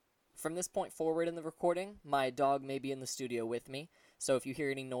From this point forward in the recording, my dog may be in the studio with me, so if you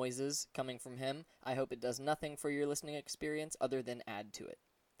hear any noises coming from him, I hope it does nothing for your listening experience other than add to it.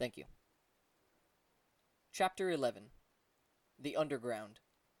 Thank you. Chapter 11. The Underground.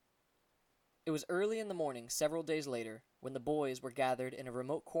 It was early in the morning several days later when the boys were gathered in a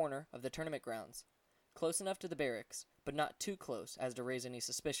remote corner of the tournament grounds, close enough to the barracks, but not too close as to raise any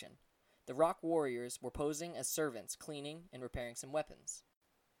suspicion. The rock warriors were posing as servants, cleaning and repairing some weapons.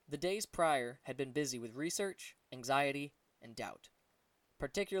 The days prior had been busy with research, anxiety, and doubt,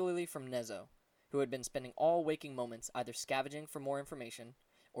 particularly from Nezo, who had been spending all waking moments either scavenging for more information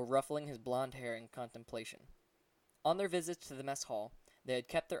or ruffling his blonde hair in contemplation. On their visits to the mess hall, they had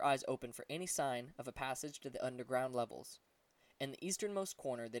kept their eyes open for any sign of a passage to the underground levels. In the easternmost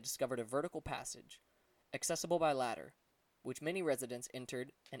corner they discovered a vertical passage, accessible by ladder, which many residents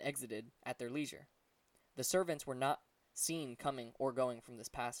entered and exited at their leisure. The servants were not seen coming or going from this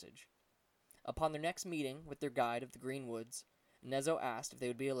passage. Upon their next meeting with their guide of the Green Woods, Nezo asked if they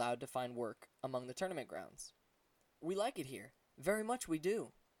would be allowed to find work among the tournament grounds. "We like it here. Very much we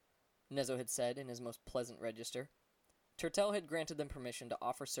do," Nezo had said in his most pleasant register. Turtel had granted them permission to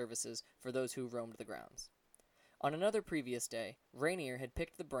offer services for those who roamed the grounds. On another previous day, Rainier had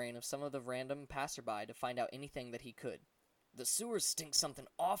picked the brain of some of the random passerby to find out anything that he could. "The sewers stink something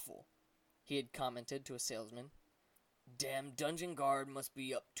awful," he had commented to a salesman. "Damn dungeon guard must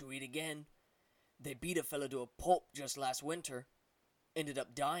be up to it again. They beat a fellow to a pulp just last winter. Ended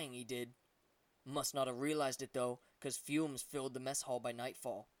up dying, he did. Must not have realized it, though, 'cause fumes filled the mess hall by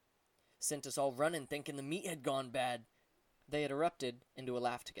nightfall. Sent us all running thinking the meat had gone bad." They had erupted into a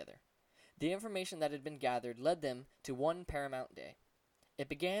laugh together. The information that had been gathered led them to one paramount day. It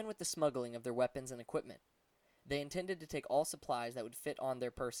began with the smuggling of their weapons and equipment. They intended to take all supplies that would fit on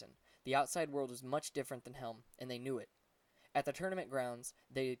their person. The outside world was much different than Helm, and they knew it. At the tournament grounds,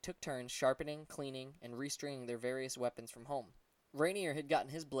 they took turns sharpening, cleaning, and restringing their various weapons from home. Rainier had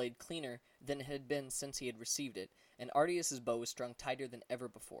gotten his blade cleaner than it had been since he had received it, and Artius's bow was strung tighter than ever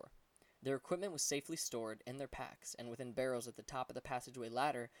before. Their equipment was safely stored in their packs and within barrels at the top of the passageway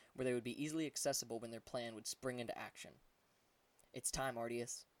ladder where they would be easily accessible when their plan would spring into action. "It's time,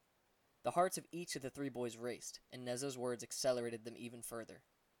 Artius." The hearts of each of the three boys raced, and Nezo's words accelerated them even further.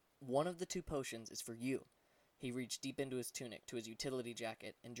 "One of the two potions is for you." He reached deep into his tunic to his utility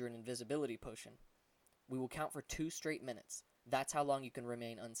jacket and drew an invisibility potion. "We will count for 2 straight minutes. That's how long you can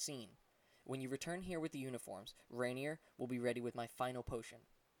remain unseen. When you return here with the uniforms, Rainier will be ready with my final potion.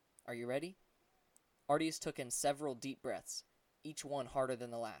 Are you ready?" Artius took in several deep breaths, each one harder than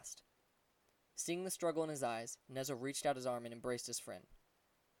the last. Seeing the struggle in his eyes, Nezo reached out his arm and embraced his friend.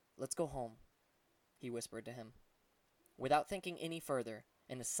 "Let's go home," he whispered to him. Without thinking any further,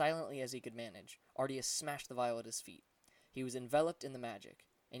 and as silently as he could manage, Artius smashed the vial at his feet. He was enveloped in the magic,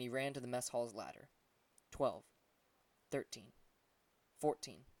 and he ran to the mess hall's ladder. 12, 13,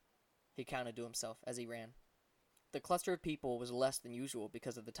 14, he counted to himself as he ran. The cluster of people was less than usual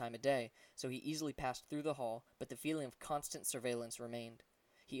because of the time of day, so he easily passed through the hall, but the feeling of constant surveillance remained.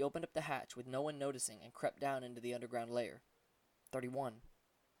 He opened up the hatch with no one noticing and crept down into the underground lair. 31,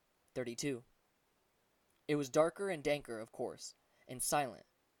 32. It was darker and danker, of course, and silent,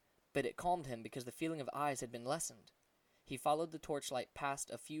 but it calmed him because the feeling of eyes had been lessened. He followed the torchlight past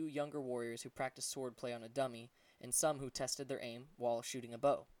a few younger warriors who practiced swordplay on a dummy, and some who tested their aim while shooting a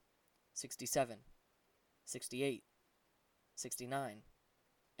bow. 67, 68, 69.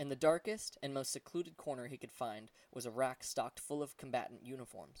 In the darkest and most secluded corner he could find was a rack stocked full of combatant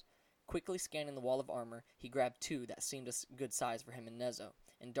uniforms. Quickly scanning the wall of armor, he grabbed 2 that seemed a good size for him and Nezo,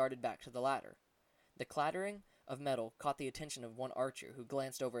 and darted back to the ladder. The clattering of metal caught the attention of one archer who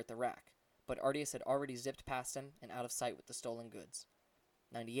glanced over at the rack, but Artius had already zipped past him and out of sight with the stolen goods.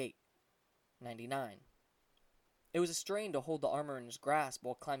 98, 99. It was a strain to hold the armor in his grasp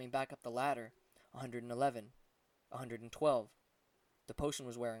while climbing back up the ladder. 111, 112. The potion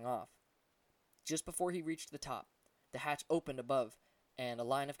was wearing off. Just before he reached the top, the hatch opened above, and a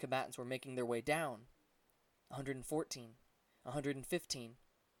line of combatants were making their way down. 114, 115.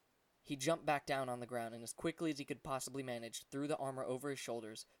 He jumped back down on the ground and as quickly as he could possibly manage threw the armor over his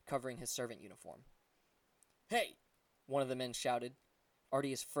shoulders, covering his servant uniform. "Hey!" one of the men shouted.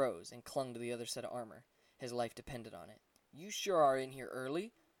 Artius froze and clung to the other set of armor. His life depended on it. "You sure are in here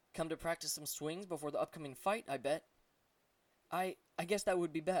early. Come to practice some swings before the upcoming fight, I bet." I guess that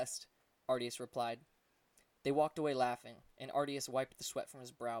would be best," Artius replied. They walked away laughing, and Artius wiped the sweat from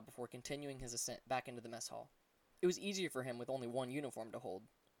his brow before continuing his ascent back into the mess hall. It was easier for him with only one uniform to hold.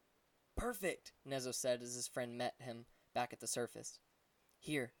 "Perfect," Nezo said as his friend met him back at the surface.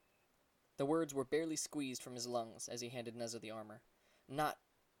 "Here." The words were barely squeezed from his lungs as he handed Nezo the armor. Not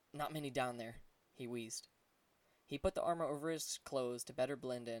Not many down there, he wheezed. He put the armor over his clothes to better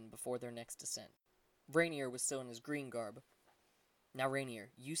blend in before their next descent. Rainier was still in his green garb. Now,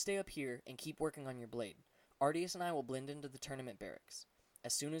 Rainier, you stay up here and keep working on your blade. Artius and I will blend into the tournament barracks.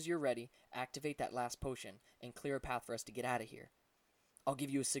 As soon as you're ready, activate that last potion and clear a path for us to get out of here. I'll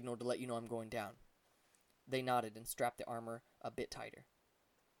give you a signal to let you know I'm going down. They nodded and strapped the armor a bit tighter.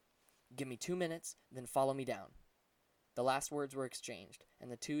 Give me 2 minutes, then follow me down. The last words were exchanged,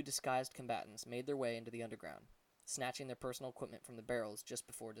 and the two disguised combatants made their way into the underground, snatching their personal equipment from the barrels just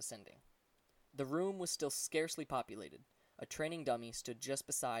before descending. The room was still scarcely populated. A training dummy stood just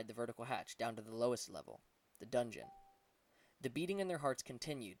beside the vertical hatch down to the lowest level, the dungeon. The beating in their hearts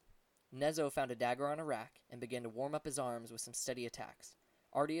continued. Nezo found a dagger on a rack and began to warm up his arms with some steady attacks.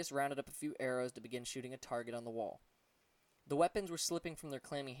 Artius rounded up a few arrows to begin shooting a target on the wall. The weapons were slipping from their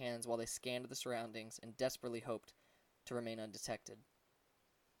clammy hands while they scanned the surroundings and desperately hoped to remain undetected.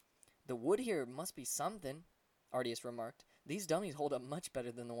 The wood here must be something, Artius remarked. These dummies hold up much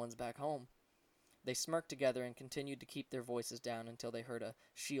better than the ones back home. They smirked together and continued to keep their voices down until they heard a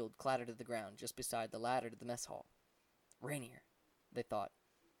shield clatter to the ground just beside the ladder to the mess hall. Rainier, they thought.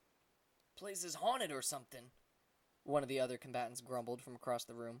 Place is haunted or something, one of the other combatants grumbled from across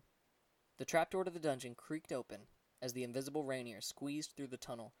the room. The trapdoor to the dungeon creaked open as the invisible Rainier squeezed through the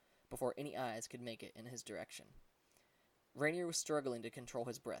tunnel before any eyes could make it in his direction. Rainier was struggling to control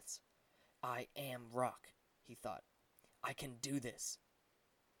his breaths. I am rock, he thought. I can do this.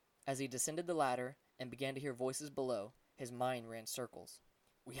 As he descended the ladder and began to hear voices below, his mind ran circles.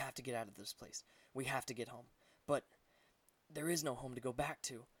 We have to get out of this place. We have to get home. But there is no home to go back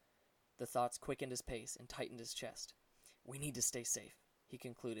to. The thoughts quickened his pace and tightened his chest. We need to stay safe, he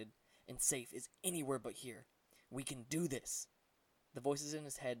concluded, and safe is anywhere but here. We can do this. The voices in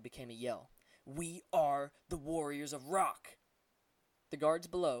his head became a yell. We are the Warriors of Rock! The guards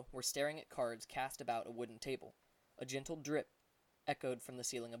below were staring at cards cast about a wooden table. A gentle drip echoed from the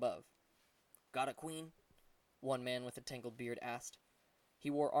ceiling above. Got a queen? One man with a tangled beard asked. He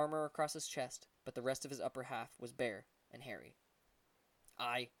wore armor across his chest, but the rest of his upper half was bare and hairy.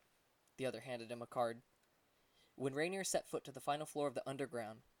 Aye. The other handed him a card. When Rainier set foot to the final floor of the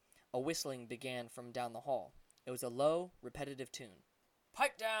underground, a whistling began from down the hall. It was a low, repetitive tune.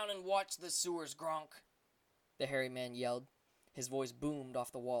 Pipe down and watch the sewers, Gronk, the hairy man yelled. His voice boomed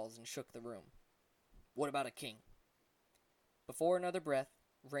off the walls and shook the room. What about a king? Before another breath,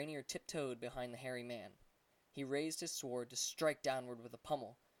 Rainier tiptoed behind the hairy man. He raised his sword to strike downward with a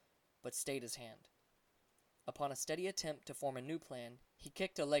pummel, but stayed his hand. Upon a steady attempt to form a new plan, he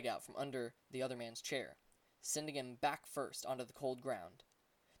kicked a leg out from under the other man's chair, sending him back first onto the cold ground.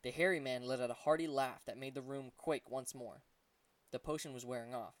 The hairy man let out a hearty laugh that made the room quake once more. The potion was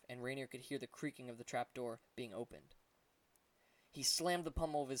wearing off, and Rainier could hear the creaking of the trapdoor being opened. He slammed the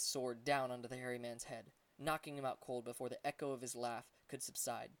pommel of his sword down onto the hairy man's head, knocking him out cold before the echo of his laugh could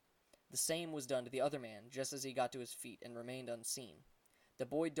subside. The same was done to the other man just as he got to his feet and remained unseen. The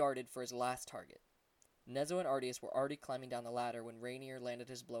boy darted for his last target. Nezo and Artius were already climbing down the ladder when Rainier landed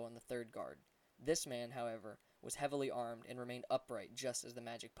his blow on the third guard. This man, however, was heavily armed and remained upright just as the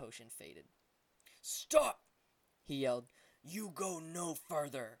magic potion faded. Stop! He yelled. You go no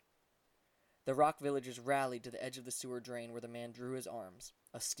further! The rock villagers rallied to the edge of the sewer drain where the man drew his arms,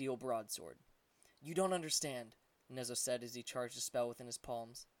 a steel broadsword. You don't understand, Nezo said as he charged a spell within his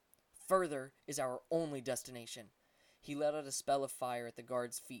palms. Further is our only destination. He let out a spell of fire at the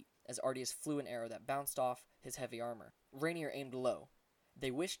guard's feet as Artius flew an arrow that bounced off his heavy armor. Rainier aimed low.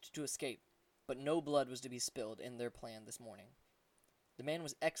 They wished to escape, but no blood was to be spilled in their plan this morning. The man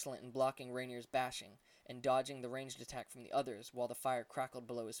was excellent in blocking Rainier's bashing and dodging the ranged attack from the others while the fire crackled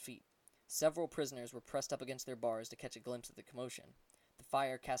below his feet. Several prisoners were pressed up against their bars to catch a glimpse of the commotion. The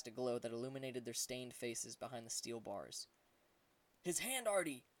fire cast a glow that illuminated their stained faces behind the steel bars. His hand,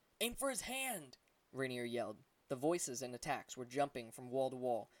 Artie! Aim for his hand! Rainier yelled. The voices and attacks were jumping from wall to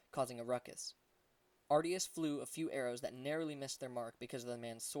wall, causing a ruckus. Artius flew a few arrows that narrowly missed their mark because of the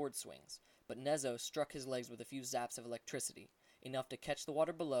man's sword swings, but Nezo struck his legs with a few zaps of electricity, enough to catch the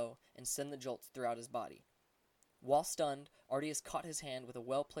water below and send the jolts throughout his body. While stunned, Artius caught his hand with a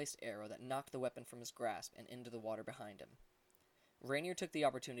well-placed arrow that knocked the weapon from his grasp and into the water behind him. Rainier took the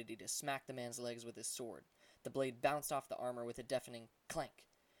opportunity to smack the man's legs with his sword. The blade bounced off the armor with a deafening clank,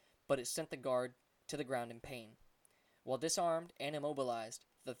 but it sent the guard to the ground in pain. While disarmed and immobilized,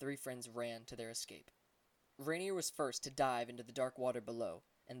 the three friends ran to their escape. Rainier was first to dive into the dark water below,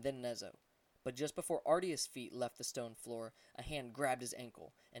 and then Nezo. But just before Artius' feet left the stone floor, a hand grabbed his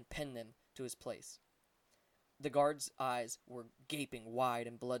ankle and pinned them to his place. The guard's eyes were gaping wide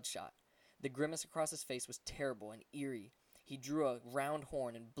and bloodshot. The grimace across his face was terrible and eerie. He drew a round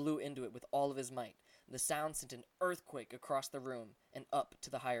horn and blew into it with all of his might. The sound sent an earthquake across the room and up to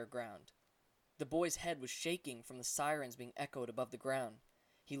the higher ground. The boy's head was shaking from the sirens being echoed above the ground.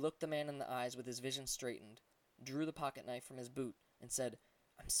 He looked the man in the eyes with his vision straightened, drew the pocket knife from his boot, and said,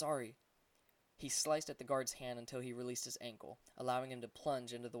 "I'm sorry." He sliced at the guard's hand until he released his ankle, allowing him to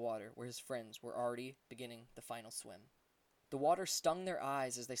plunge into the water where his friends were already beginning the final swim. The water stung their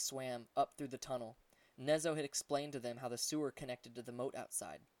eyes as they swam up through the tunnel. Nezo had explained to them how the sewer connected to the moat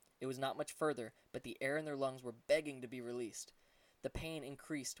outside. It was not much further, but the air in their lungs were begging to be released. The pain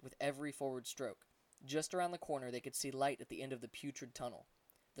increased with every forward stroke. Just around the corner they could see light at the end of the putrid tunnel.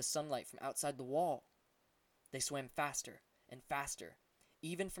 The sunlight from outside the wall. They swam faster and faster.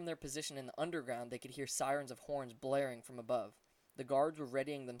 Even from their position in the underground they could hear sirens of horns blaring from above. The guards were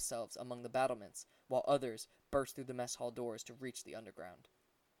readying themselves among the battlements, while others burst through the mess hall doors to reach the underground.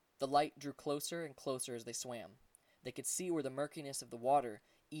 The light drew closer and closer as they swam. They could see where the murkiness of the water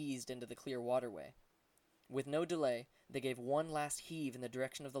eased into the clear waterway. With no delay, they gave one last heave in the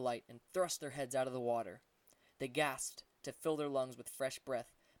direction of the light and thrust their heads out of the water. They gasped to fill their lungs with fresh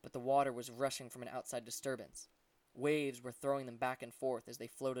breath, but the water was rushing from an outside disturbance. Waves were throwing them back and forth as they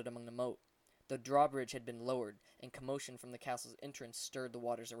floated among the moat. The drawbridge had been lowered, and commotion from the castle's entrance stirred the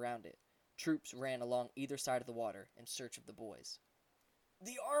waters around it. Troops ran along either side of the water in search of the boys.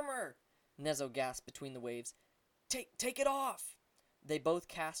 "The armor!" Nezo gasped between the waves. Take it off!" They both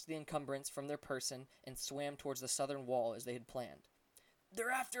cast the encumbrance from their person and swam towards the southern wall as they had planned. "They're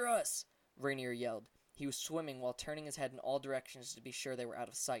after us!" Rainier yelled. He was swimming while turning his head in all directions to be sure they were out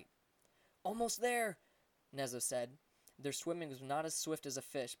of sight. "Almost there," Nezo said. Their swimming was not as swift as a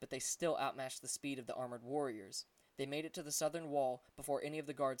fish, but they still outmatched the speed of the armored warriors. They made it to the southern wall before any of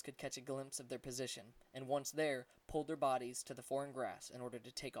the guards could catch a glimpse of their position, and once there, pulled their bodies to the foreign grass in order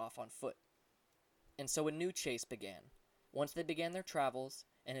to take off on foot. And so a new chase began. Once they began their travels,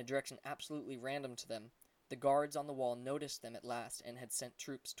 in a direction absolutely random to them, the guards on the wall noticed them at last and had sent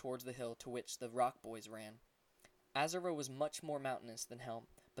troops towards the hill to which the rock boys ran. Azura was much more mountainous than Helm,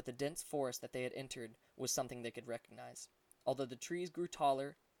 but the dense forest that they had entered was something they could recognize. Although the trees grew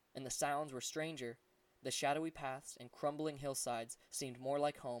taller and the sounds were stranger, the shadowy paths and crumbling hillsides seemed more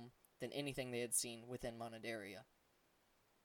like home than anything they had seen within Monaderia.